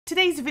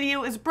Today's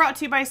video is brought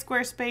to you by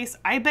Squarespace.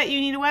 I bet you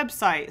need a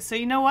website, so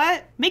you know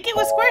what? Make it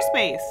with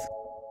Squarespace.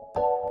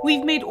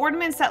 We've made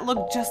ornaments that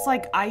look just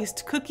like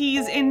iced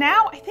cookies, and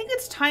now I think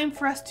it's time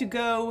for us to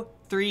go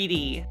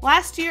 3D.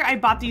 Last year, I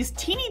bought these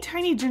teeny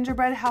tiny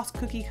gingerbread house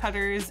cookie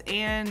cutters,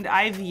 and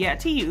I've yet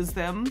to use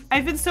them.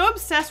 I've been so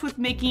obsessed with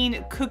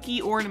making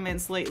cookie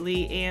ornaments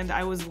lately, and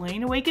I was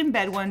laying awake in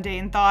bed one day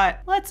and thought,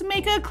 let's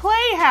make a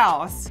clay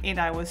house.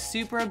 And I was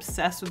super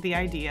obsessed with the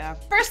idea.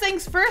 First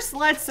things first,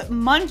 let's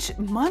munch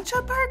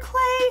up our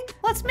clay.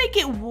 Let's make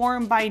it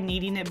warm by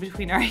kneading it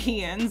between our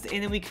hands,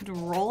 and then we can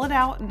roll it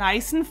out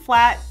nice and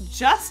flat,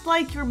 just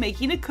like you're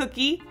making a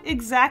cookie.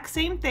 Exact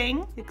same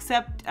thing,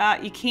 except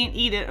you can't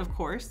eat it, of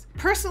course.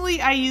 Personally,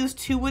 I use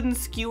 2 wooden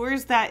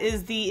skewers. That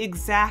is the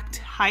exact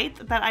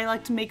height that I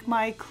like to make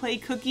my clay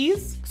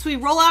cookies. So we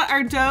roll out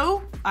our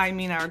dough, I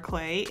mean our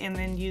clay, and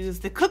then use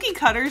the cookie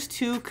cutters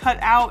to cut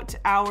out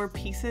our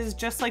pieces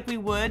just like we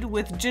would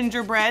with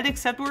gingerbread,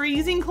 except we're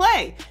using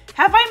clay.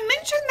 Have I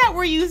mentioned that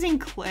we're using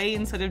clay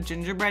instead of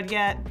gingerbread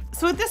yet?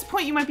 So at this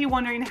point, you might be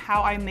wondering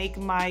how I make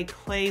my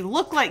clay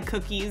look like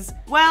cookies.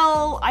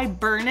 Well, I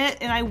burn it,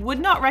 and I would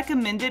not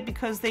recommend it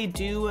because they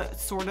do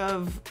sort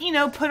of, you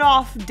know, put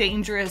off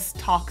dangerous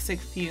toxic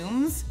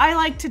fumes. I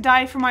like to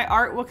dye for my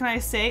art. What can I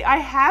say? I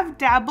have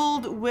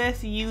dabbled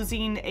with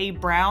using a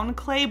brown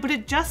clay, but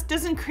it just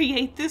doesn't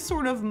create this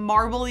sort of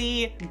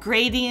marbly,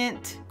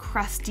 gradient,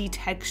 crusty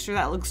texture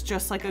that looks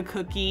just like a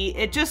cookie.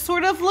 It just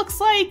sort of looks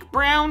like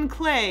brown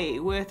clay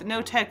with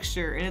no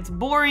texture, and it's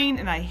boring,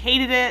 and I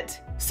hated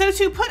it. So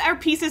to put our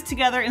pieces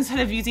together instead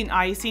of using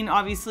icing,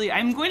 obviously,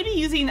 I'm going to be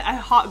using a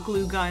hot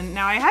glue gun.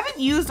 Now, I haven't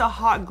used a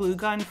hot glue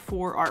gun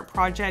for art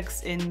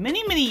projects in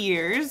many, many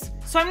years,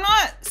 so I'm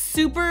not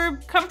super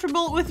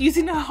comfortable with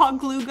using a hot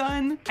glue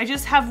gun. I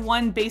just have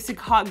one basic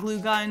hot glue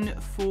gun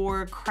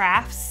for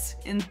crafts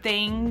and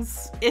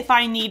things if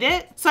I need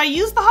it. So I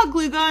use the hot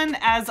glue gun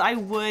as I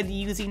would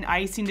using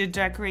icing to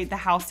decorate the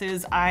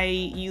houses. I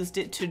used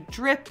it to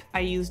drip.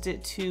 I used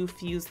it to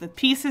fuse the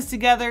pieces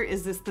together.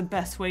 Is this the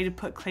best way to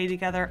put clay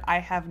together? I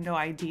have no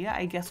idea.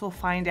 I guess we'll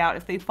find out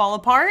if they fall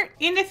apart.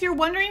 And if you're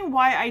wondering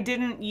why I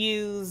didn't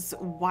use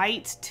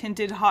white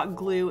tinted hot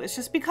glue, it's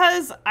just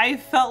because I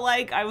felt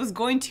like I was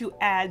going to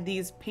add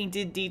these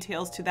painted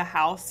details to the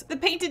house. The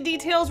painted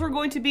details were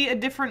going to be a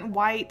different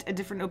white, a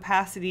different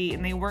opacity,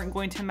 and they weren't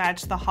going to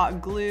match the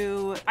hot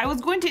glue. I was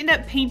going to end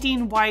up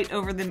painting white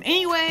over them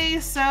anyway,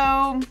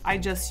 so I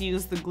just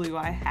used the glue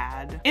I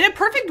had. In a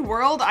perfect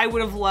world, I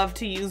would have loved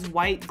to use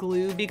white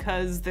glue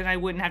because then I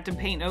wouldn't have to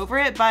paint over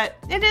it, but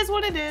it is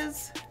what it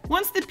is.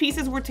 Once the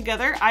pieces were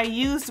together, I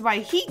used my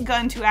heat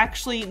gun to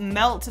actually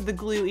melt the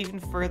glue even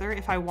further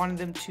if I wanted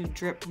them to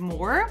drip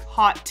more.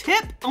 Hot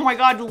tip. Oh my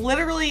God,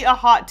 literally a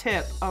hot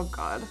tip. Oh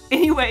God.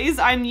 Anyways,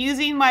 I'm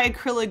using my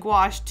acrylic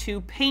wash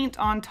to paint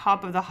on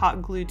top of the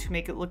hot glue to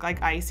make it look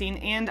like icing,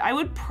 and I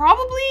would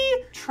probably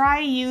try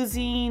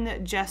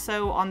using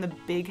gesso on the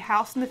big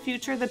house in the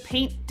future. The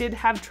paint did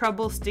have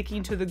trouble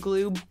sticking to the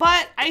glue,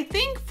 but I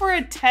think for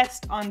a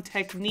test on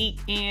technique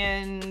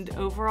and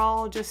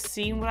overall just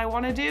seeing what I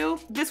want to do,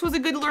 this was a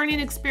good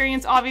learning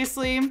experience,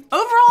 obviously. Overall,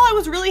 I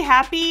was really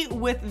happy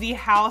with the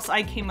house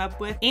I came up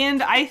with,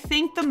 and I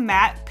think the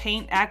matte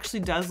paint actually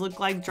does look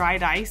like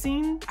dried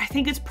icing. I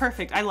think it's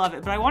perfect. I love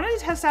it, but I wanted to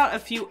test out a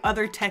few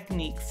other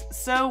techniques.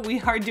 So we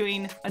are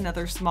doing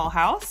another small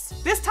house.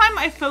 This time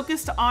I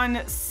focused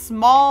on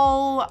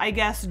small, I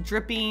guess,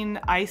 dripping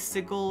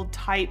icicle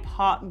type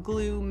hot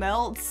glue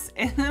melts.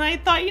 And then I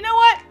thought, you know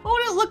what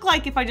would it look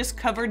like if I just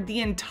covered the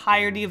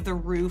entirety of the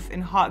roof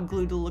in hot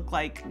glue to look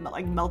like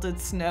melted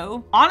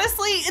snow?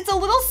 Honestly, it's a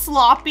little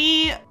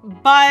sloppy,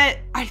 but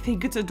I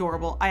think it's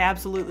adorable. I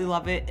absolutely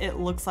love it. It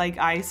looks like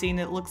icing.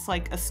 It looks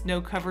like a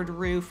snow-covered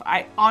roof.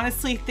 I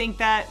honestly think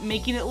that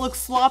making it look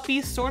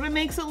sloppy sort of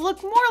makes it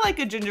look more like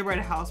a gingerbread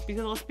house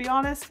because let's be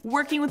honest,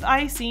 working with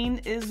icing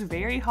is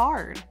very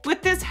hard.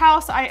 With this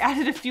house, I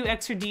added a few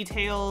extra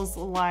details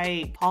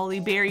like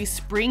hollyberry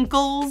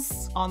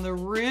sprinkles on the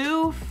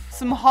roof,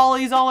 some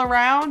hollies all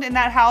around, and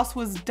that house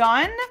was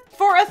done.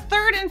 For a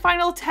third and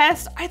final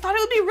test, I thought it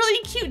would be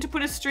really cute to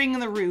put a string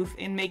in the roof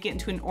and make it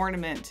into an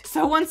ornament.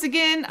 So once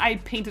again, I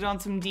painted on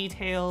some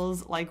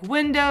details like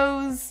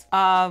windows,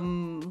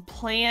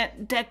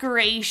 plant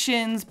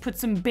decorations, put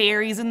some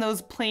berries in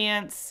those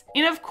plants.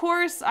 And of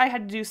course, I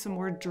had to do some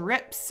more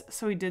drips.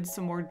 So we did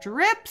some more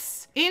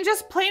drips. And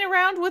just playing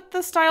around with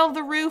the style of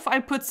the roof, I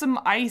put some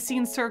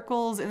icing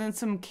circles and then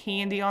some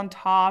candy on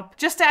top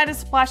just to add a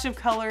splash of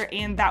color,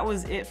 and that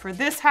was it for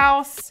this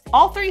house.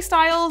 All 3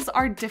 styles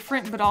are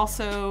different, but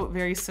also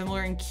very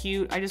similar and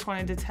cute. I just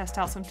wanted to test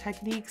out some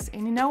techniques,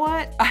 and you know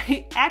what?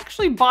 I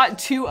actually bought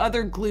 2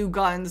 other glue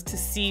guns to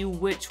see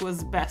which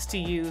was best to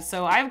use.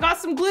 So I've got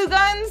some glue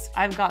guns,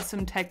 I've got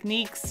some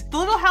techniques. The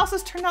little house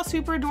has turned out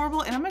super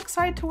adorable, and I'm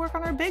excited to work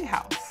on our big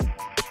house.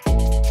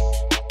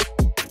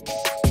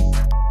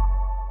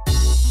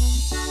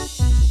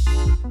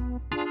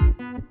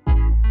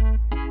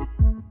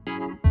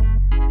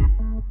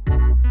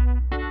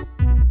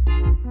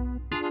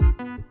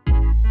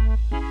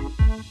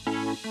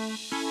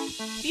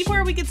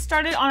 Before we we get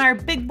started on our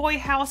big boy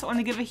house, I want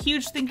to give a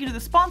huge thank you to the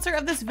sponsor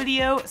of this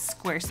video,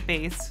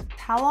 Squarespace.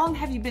 How long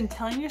have you been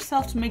telling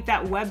yourself to make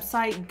that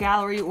website,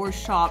 gallery, or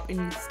shop and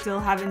you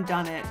still haven't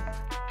done it?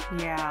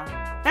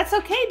 Yeah, that's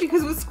okay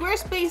because with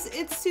Squarespace,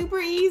 it's super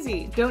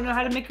easy. Don't know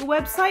how to make a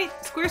website?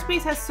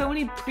 Squarespace has so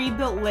many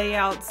pre-built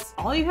layouts.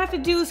 All you have to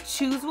do is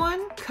choose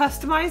one,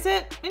 customize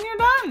it, and you're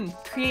done.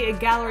 Create a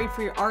gallery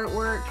for your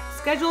artwork,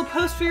 schedule a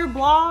post for your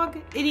blog.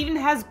 It even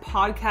has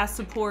podcast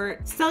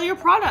support. Sell your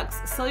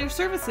products, sell your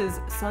services,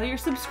 sell your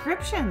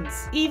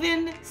subscriptions,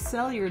 even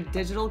sell your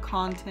digital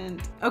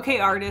content.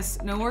 Okay,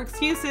 artists, no more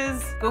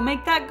excuses. Go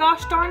make that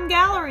gosh darn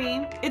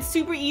gallery. It's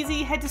super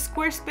easy. Head to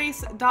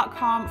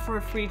squarespace.com for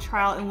a free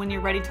trial, and when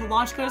you're ready to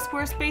launch, go to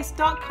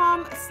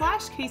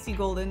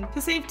squarespace.com/KaseyGolden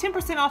to save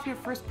 10% off your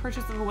first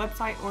purchase of a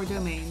website or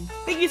domain.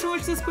 Thank you so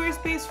much to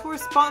Squarespace for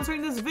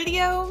sponsoring this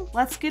video.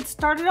 Let's get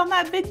started on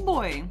that big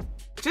boy.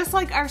 Just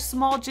like our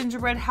small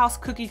gingerbread house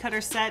cookie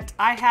cutter set,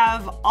 I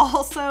have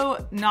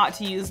also not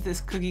to use this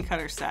cookie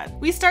cutter set.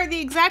 We start the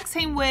exact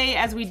same way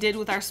as we did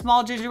with our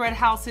small gingerbread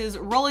houses,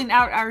 rolling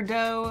out our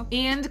dough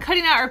and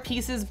cutting out our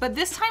pieces, but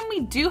this time we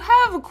do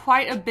have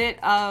quite a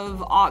bit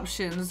of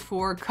options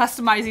for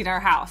customizing our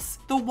house.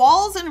 The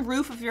walls and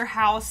roof of your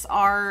house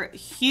are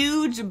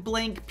huge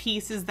blank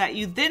pieces that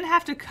you then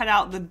have to cut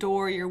out the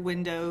door, your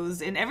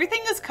windows, and everything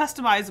is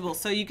customizable,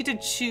 so you get to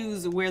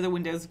choose where the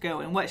windows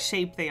go and what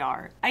shape they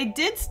are. I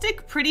did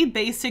stick pretty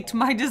basic to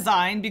my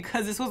design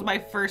because this was my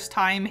first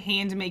time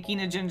hand making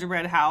a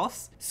gingerbread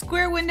house.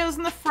 Square windows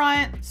in the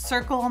front,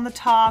 circle on the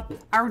top,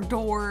 our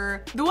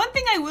door. The one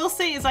thing I will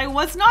say is I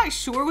was not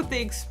sure what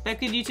they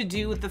expected you to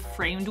do with the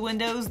framed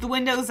windows, the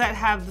windows that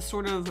have the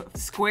sort of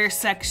square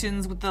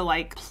sections with the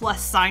like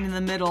plus sign in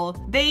the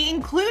middle. They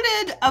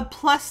included a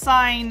plus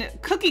sign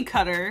cookie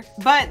cutter,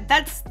 but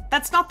that's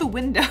not the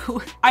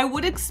window. I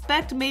would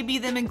expect maybe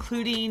them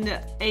including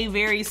a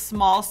very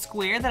small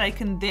square that I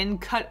can then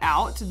cut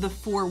out the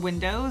 4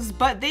 windows,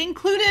 but they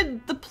included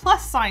the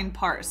plus sign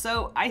part.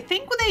 So I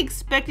think what they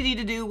expected you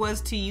to do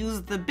was to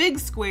use the big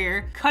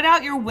square, cut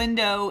out your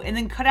window, and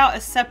then cut out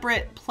a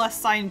separate plus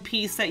sign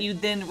piece that you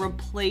then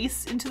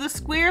replace into the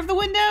square of the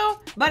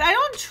window. But I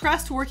don't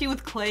trust working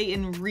with clay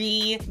and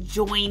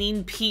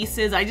rejoining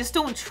pieces. I just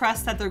don't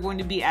trust that they're going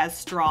to be as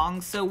strong.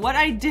 So what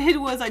I did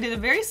was I did a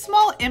very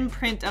small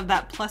imprint of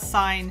that plus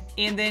sign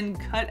and then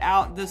cut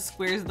out the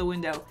squares of the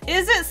window.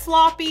 Is it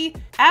sloppy?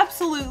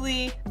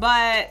 Absolutely,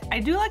 but I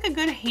do like a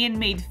good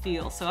handmade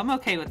feel, so I'm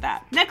okay with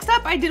that. Next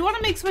up, I did want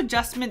to make some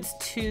adjustments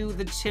to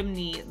the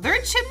chimney. Their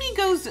chimney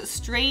goes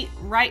straight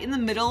right in the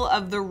middle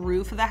of the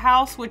roof of the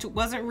house, which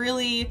wasn't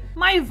really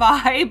my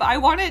vibe. I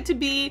wanted it to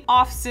be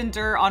off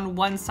center on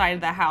one side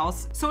of the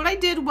house. So what I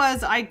did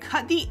was I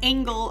cut the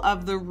angle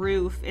of the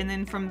roof and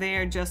then from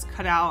there just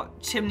cut out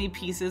chimney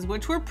pieces,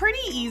 which were pretty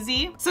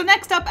easy. So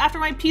next up, after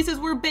my pieces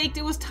were baked,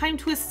 it was time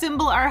to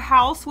assemble our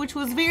house, which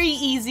was very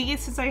easy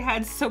since I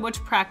had so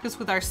much practice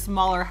with our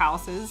smaller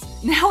houses.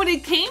 Now, when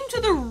it came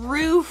to the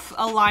roof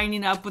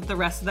aligning up with the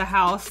rest of the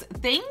house,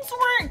 things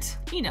weren't,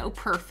 you know,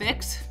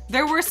 perfect.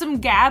 There were some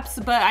gaps,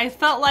 but I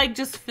felt like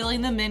just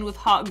filling them in with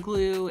hot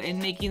glue and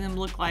making them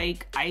look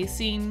like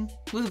icing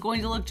was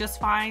going to look just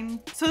fine.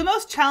 So the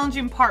most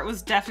challenging part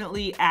was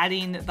definitely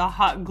adding the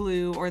hot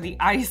glue or the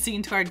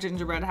icing to our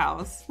gingerbread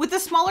house. With the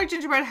smaller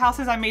gingerbread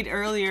houses I made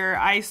earlier,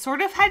 I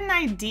sort of had an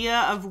idea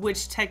of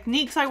which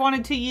techniques I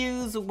wanted to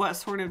use, what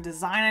sort of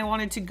design I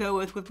wanted to go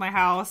with my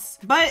house.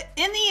 But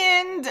in the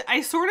end,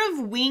 I sort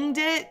of winged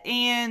it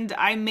and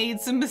I made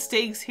some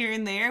mistakes here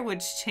and there,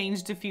 which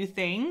changed a few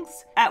things.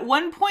 At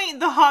one point,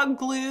 the hot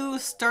glue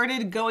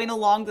started going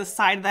along the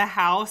side of the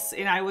house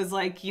and I was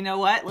like, you know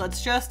what,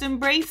 let's just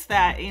embrace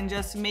that and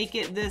just make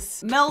it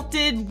this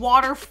melted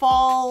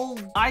waterfall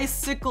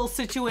icicle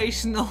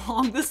situation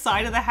along the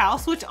side of the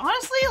house, which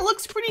honestly it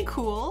looks pretty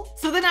cool.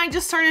 So then I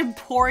just started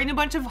pouring a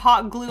bunch of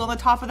hot glue on the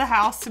top of the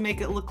house to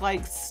make it look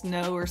like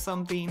snow or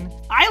something.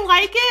 I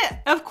like it.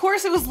 Of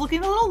course it was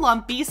looking a little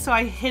lumpy, so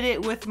I hit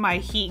it with my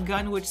heat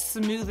gun, which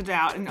smoothed it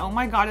out, and oh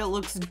my god, it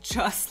looks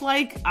just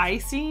like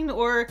icing,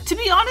 or to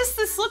be honest,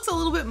 this looks a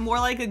little bit more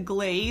like a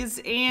glaze,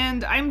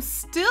 and I'm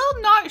still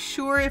not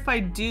sure if I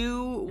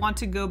do want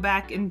to go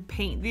back and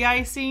paint the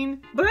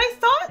icing, but I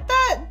thought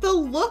that the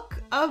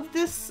look of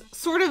this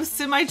sort of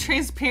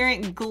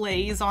semi-transparent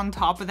glaze on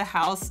top of the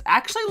house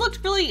actually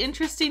looked really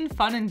interesting,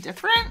 fun, and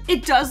different.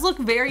 It does look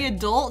very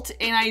adult,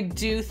 and I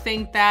do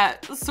think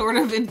that sort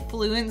of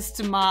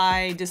influenced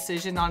my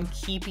decision on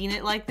keeping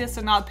it like this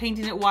and not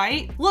painting it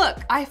white.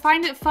 Look, I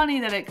find it funny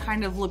that it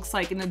kind of looks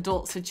like an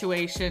adult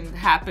situation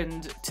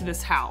happened to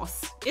this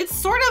house. It's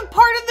sort of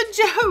part of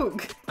the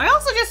joke. I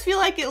also just feel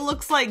like it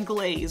looks like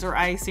glaze or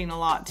icing a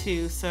lot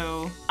too,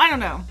 so I don't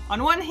know.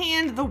 On one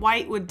hand, the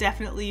white would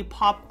definitely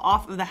pop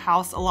off of the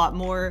house a lot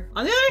more.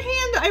 On the other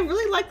hand, I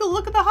really like the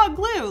look of the hot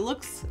glue. It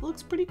looks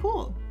pretty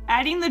cool.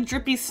 Adding the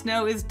drippy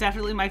snow is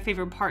definitely my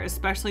favorite part,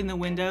 especially in the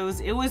windows.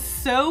 It was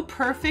so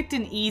perfect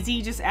and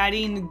easy just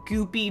adding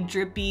goopy,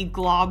 drippy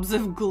globs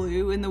of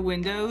glue in the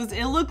windows.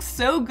 It looks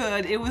so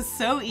good. It was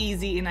so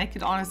easy and I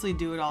could honestly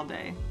do it all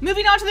day.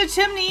 Moving on to the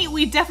chimney,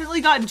 we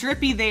definitely got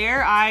drippy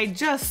there. I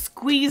just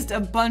squeezed a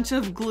bunch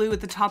of glue at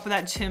the top of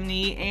that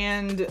chimney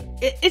and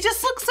it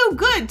just looks so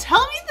good. Tell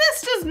me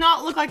this does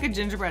not look like a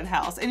gingerbread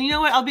house. And you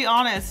know what? I'll be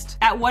honest.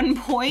 At one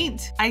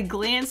point, I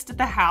glanced at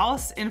the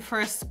house and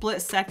for a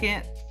split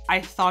second, I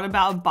thought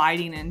about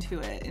biting into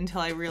it until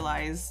I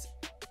realized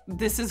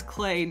this is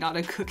clay, not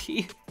a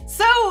cookie.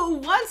 So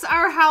once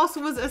our house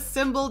was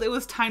assembled, it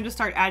was time to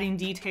start adding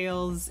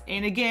details.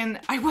 And again,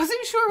 I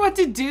wasn't sure what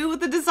to do with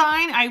the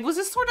design. I was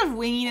just sort of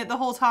winging it the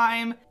whole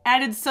time.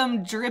 Added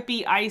some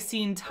drippy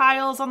icing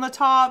tiles on the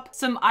top,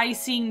 some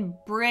icing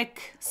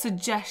brick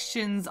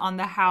suggestions on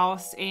the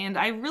house. And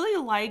I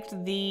really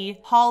liked the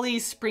holly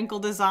sprinkle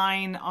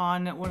design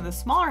on one of the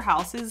smaller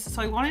houses.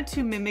 So I wanted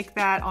to mimic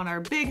that on our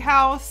big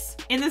house.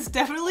 And this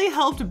definitely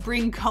helped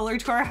bring color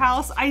to our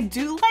house. I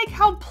do like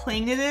how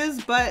plain it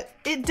is, but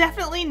it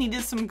definitely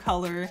needed some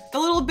color. The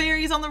little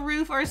berries on the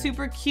roof are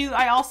super cute.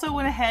 I also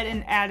went ahead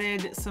and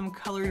added some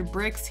colored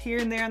bricks here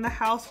and there in the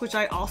house, which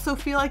I also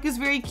feel like is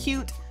very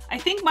cute. I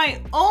think my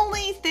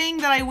only thing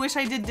that I wish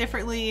I did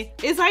differently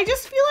is I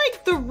just feel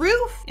like the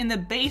roof and the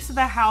base of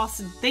the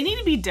house, they need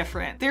to be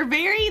different. They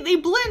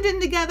blend in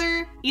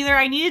together. Either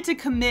I needed to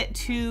commit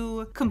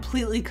to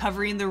completely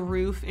covering the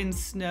roof in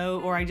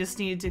snow or I just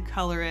needed to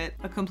color it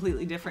a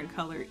completely different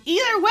color.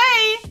 Either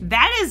way,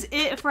 that is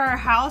it for our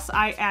house.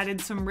 I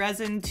added some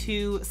resin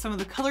to some of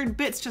the colored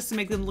bits just to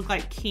make them look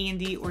like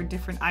candy or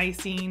different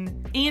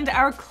icing. And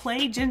our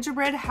clay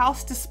gingerbread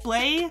house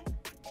display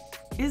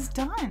is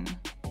done.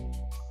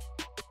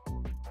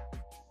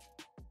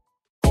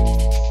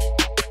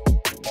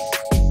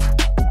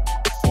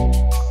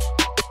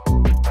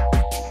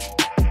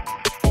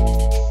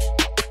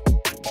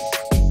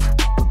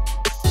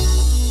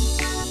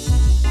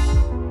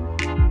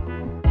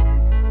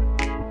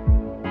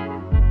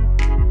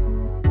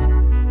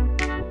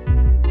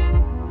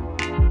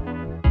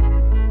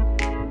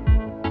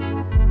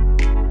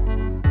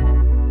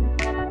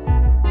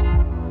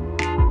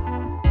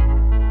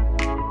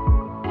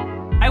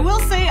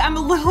 I'm a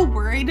little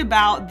worried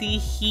about the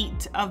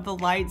heat of the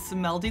lights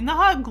melting the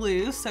hot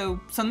glue, so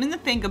something to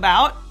think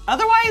about.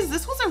 Otherwise,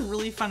 this was a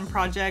really fun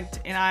project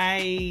and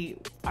I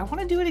want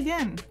to do it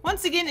again.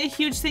 Once again, a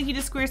huge thank you to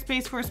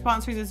Squarespace for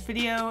sponsoring this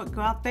video.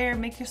 Go out there,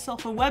 make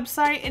yourself a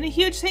website, and a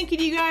huge thank you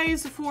to you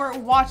guys for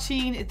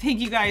watching. Thank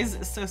you guys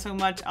so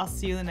much. I'll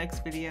see you in the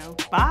next video.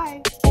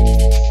 Bye.